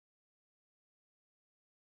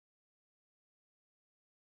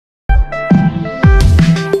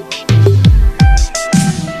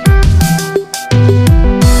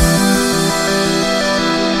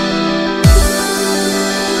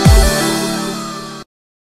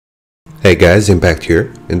Hey guys, impaKt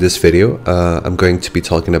here. In this video, I'm going to be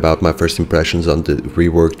talking about my first impressions on the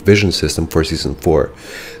reworked vision system for Season 4.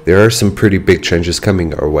 There are some pretty big changes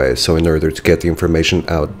coming our way, so in order to get the information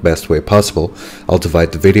out best way possible, I'll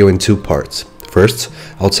divide the video in two parts. First,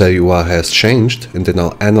 I'll tell you what has changed, and then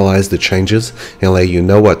I'll analyze the changes and let you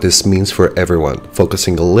know what this means for everyone,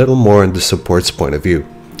 focusing a little more on the support's point of view.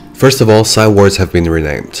 First of all, side wards have been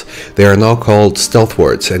renamed. They are now called stealth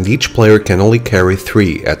wards, and each player can only carry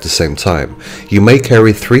 3 at the same time. You may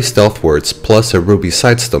carry 3 stealth wards plus a ruby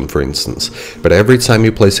sidestone, for instance, but every time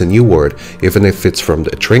you place a new ward, even if it's from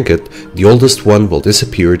the trinket, the oldest one will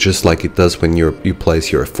disappear just like it does when you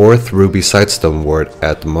place your 4th ruby sidestone ward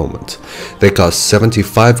at the moment. They cost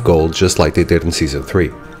 75 gold just like they did in Season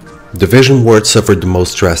 3. The vision ward suffered the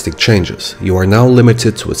most drastic changes. You are now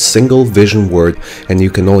limited to a single vision ward and you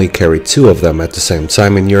can only carry 2 of them at the same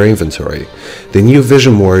time in your inventory. The new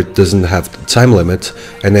vision ward doesn't have the time limit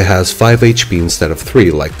and it has 5 HP instead of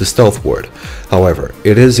 3 like the stealth ward. However,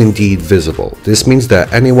 it is indeed visible. This means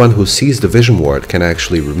that anyone who sees the vision ward can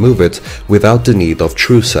actually remove it without the need of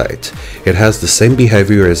true sight. It has the same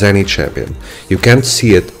behavior as any champion. You can't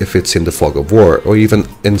see it if it's in the fog of war or even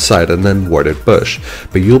inside an unwarded bush,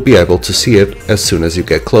 but you'll be able to see it as soon as you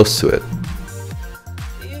get close to it.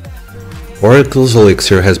 Oracle's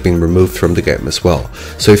elixir has been removed from the game as well,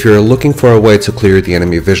 so if you're looking for a way to clear the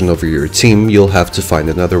enemy vision over your team, you'll have to find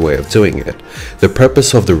another way of doing it. The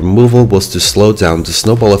purpose of the removal was to slow down the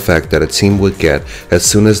snowball effect that a team would get as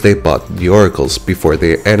soon as they bought the oracles before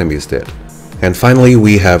their enemies did. And finally,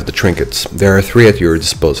 we have the trinkets. There are 3 at your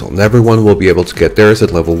disposal, and everyone will be able to get theirs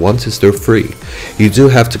at level 1 since they're free. You do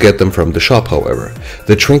have to get them from the shop, however.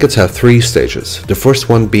 The trinkets have 3 stages, the first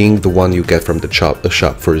one being the one you get from the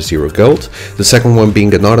shop for 0 gold, the second one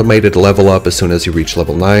being an automated level up as soon as you reach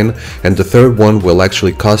level 9, and the third one will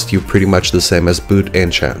actually cost you pretty much the same as boot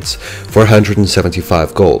enchants,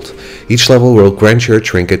 475 gold. Each level will grant your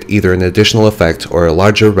trinket either an additional effect or a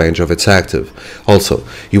larger range of its active. Also,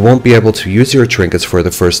 you won't be able to use your trinkets for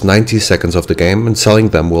the first 90 seconds of the game, and selling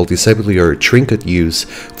them will disable your trinket use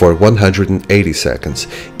for 180 seconds,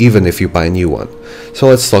 even if you buy a new one. So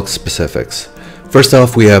let's talk specifics. First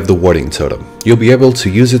off, we have the warding totem. You'll be able to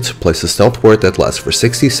use it to place a stealth ward that lasts for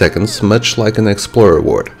 60 seconds, much like an explorer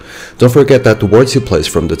ward. Don't forget that the wards you place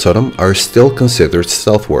from the totem are still considered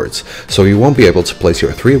stealth wards, so you won't be able to place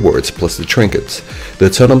your 3 wards plus the trinkets. The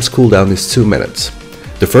totem's cooldown is 2 minutes.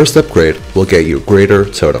 The first upgrade will get you greater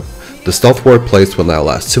totem. The stealth ward placed will now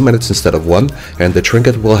last 2 minutes instead of 1, and the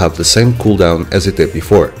trinket will have the same cooldown as it did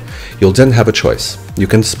before. You'll then have a choice. You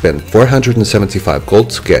can spend 475 gold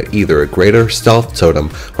to get either a greater stealth totem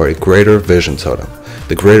or a greater vision totem.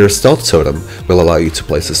 The greater stealth totem will allow you to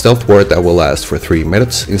place a stealth ward that will last for 3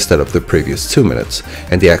 minutes instead of the previous 2 minutes,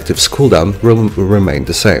 and the active's cooldown will remain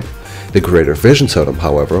the same. The greater vision totem,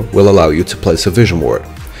 however, will allow you to place a vision ward.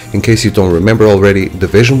 In case you don't remember already, the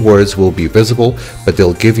vision wards will be visible, but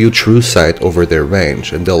they'll give you true sight over their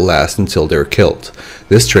range, and they'll last until they're killed.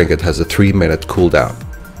 This trinket has a 3-minute cooldown.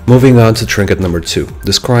 Moving on to trinket number 2,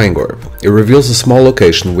 the Scrying Orb. It reveals a small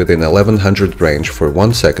location within 1100 range for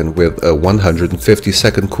 1 second with a 150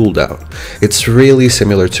 second cooldown. It's really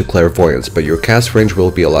similar to Clairvoyance, but your cast range will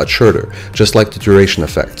be a lot shorter, just like the duration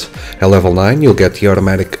effect. At level 9, you'll get the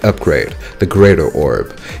automatic upgrade, the Greater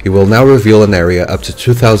Orb. It will now reveal an area up to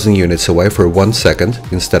 2000 units away for 1 second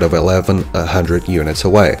instead of 1100 units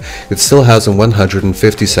away. It still has a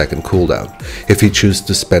 150 second cooldown. If you choose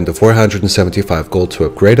to spend the 475 gold to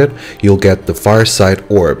upgrade it, you'll get the Far Side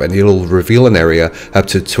Orb, and it'll reveal an area up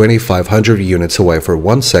to 2500 units away for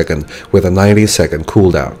 1 second with a 90 second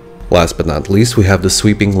cooldown. Last but not least, we have the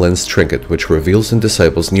Sweeping Lens Trinket, which reveals and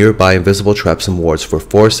disables nearby invisible traps and wards for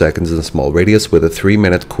 4 seconds in a small radius with a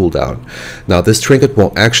 3-minute cooldown. Now, this trinket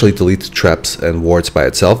won't actually delete traps and wards by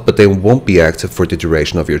itself, but they won't be active for the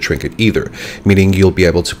duration of your trinket either, meaning you'll be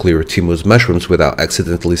able to clear Timu's mushrooms without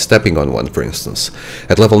accidentally stepping on one, for instance.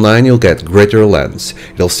 At level 9, you'll get Greater Lens.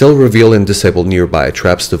 It'll still reveal and disable nearby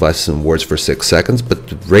traps, devices, and wards for 6 seconds, but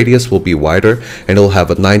the radius will be wider and it'll have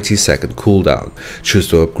a 90-second cooldown. Choose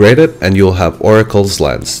to upgrade it, and you'll have Oracle's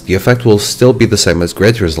Lens. The effect will still be the same as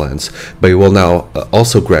Greater's Lens, but it will now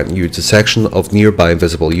also grant you detection of nearby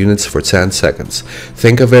invisible units for 10 seconds.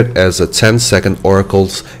 Think of it as a 10-second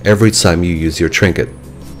Oracles every time you use your trinket.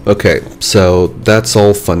 Okay, so that's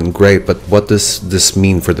all fun and great, but what does this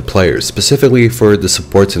mean for the players, specifically for the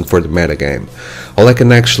supports and for the metagame? All I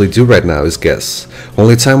can actually do right now is guess.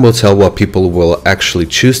 Only time will tell what people will actually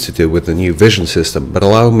choose to do with the new vision system, but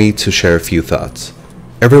allow me to share a few thoughts.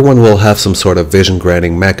 Everyone will have some sort of vision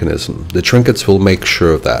granting mechanism. The trinkets will make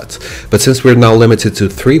sure of that. But since we're now limited to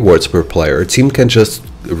 3 wards per player, a team can just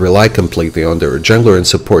rely completely on their jungler and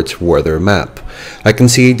support to ward their map. I can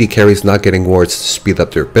see AD carries not getting wards to speed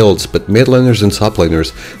up their builds, but mid laners and top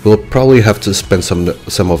laners will probably have to spend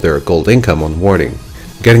some of their gold income on warding.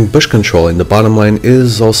 Getting bush control in the bottom line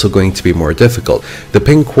is also going to be more difficult. The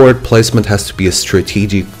pink ward placement has to be a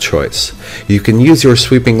strategic choice. You can use your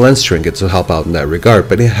sweeping lens trinket to help out in that regard,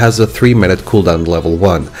 but it has a 3-minute cooldown level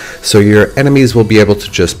 1, so your enemies will be able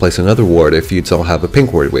to just place another ward if you don't have a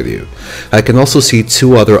pink ward with you. I can also see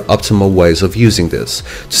 2 other optimal ways of using this.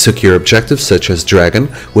 To secure objectives such as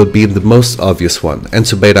Dragon would be the most obvious one, and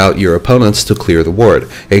to bait out your opponents to clear the ward,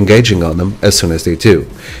 engaging on them as soon as they do.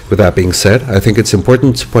 With that being said, I think it's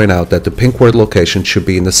important to point out that the pink ward location should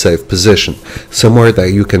be in a safe position, somewhere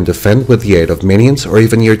that you can defend with the aid of minions or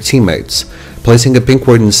even your teammates. Placing a pink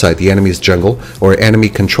ward inside the enemy's jungle or enemy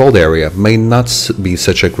controlled area may not be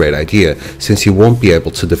such a great idea, since you won't be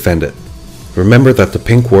able to defend it. Remember that the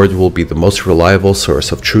pink ward will be the most reliable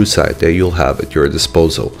source of true sight that you'll have at your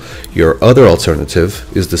disposal. Your other alternative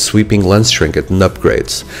is the sweeping lens trinket and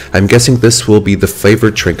upgrades. I'm guessing this will be the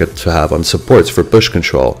favorite trinket to have on supports for bush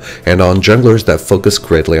control and on junglers that focus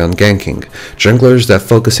greatly on ganking. Junglers that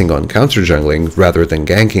focusing on counter jungling rather than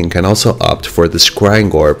ganking can also opt for the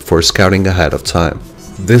scrying orb for scouting ahead of time.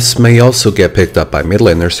 This may also get picked up by mid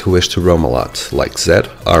laners who wish to roam a lot, like Zed,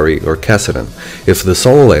 Ahri or Kassadin. If the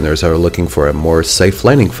solo laners are looking for a more safe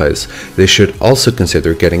laning phase, they should also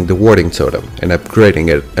consider getting the warding totem and upgrading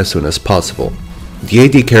it as soon as possible. The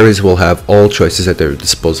AD carries will have all choices at their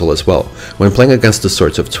disposal as well. When playing against the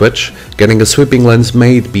sorts of Twitch, getting a sweeping lens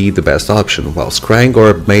may be the best option, while Scrying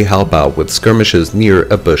Orb may help out with skirmishes near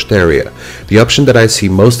a bushed area. The option that I see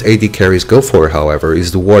most AD carries go for, however,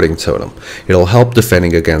 is the warding totem. It'll help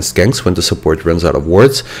defending against ganks when the support runs out of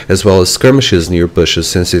wards, as well as skirmishes near bushes,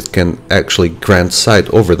 since it can actually grant sight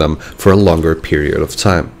over them for a longer period of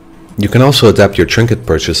time. You can also adapt your trinket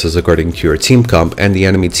purchases according to your team comp and the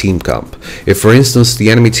enemy team comp. If for instance the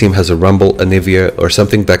enemy team has a Rumble, a Nivea, or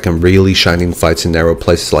something that can really shine in fights in narrow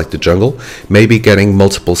places like the jungle, maybe getting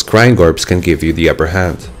multiple scrying orbs can give you the upper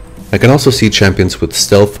hand. I can also see champions with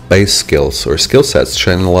stealth-based skills or skill sets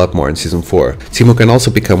shining a lot more in Season 4. Teemo can also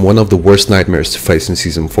become one of the worst nightmares to face in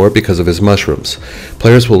Season 4 because of his mushrooms.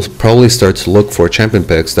 Players will probably start to look for champion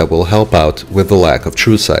picks that will help out with the lack of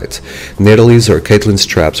true sight. Nidalee's or Caitlyn's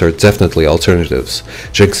traps are definitely alternatives.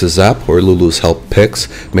 Jinx's zap or Lulu's help picks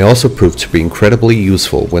may also prove to be incredibly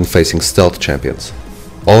useful when facing stealth champions.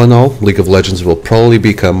 All in all, League of Legends will probably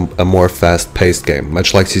become a more fast-paced game,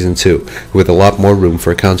 much like Season 2, with a lot more room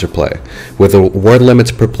for counterplay. With the ward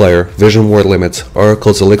limits per player, vision ward limits,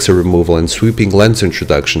 Oracle's elixir removal and sweeping lens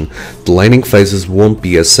introduction, the laning phases won't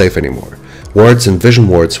be as safe anymore. Wards and vision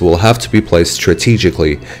wards will have to be placed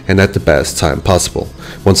strategically and at the best time possible.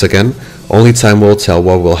 Once again, only time will tell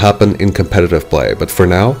what will happen in competitive play, but for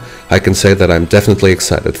now, I can say that I'm definitely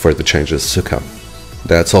excited for the changes to come.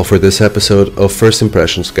 That's all for this episode of First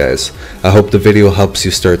Impressions, guys. I hope the video helps you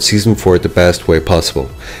start Season 4 the best way possible.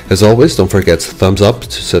 As always, don't forget to thumbs up,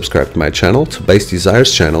 to subscribe to my channel, to Base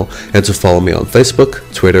Desires channel, and to follow me on Facebook,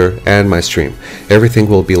 Twitter, and my stream. Everything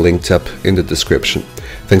will be linked up in the description.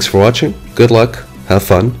 Thanks for watching, good luck, have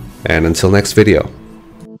fun, and until next video.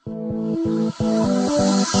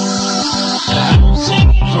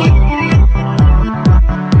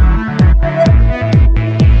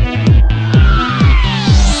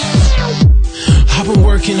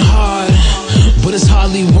 Working hard, but it's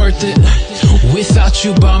hardly worth it. Without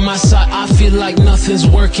you by my side, I feel like nothing's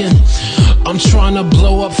working. I'm trying to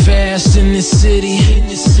blow up fast in this city.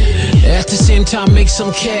 At the same time, make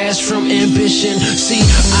some cash from ambition. See,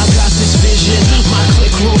 I got this vision. My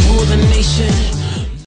clique will rule the nation.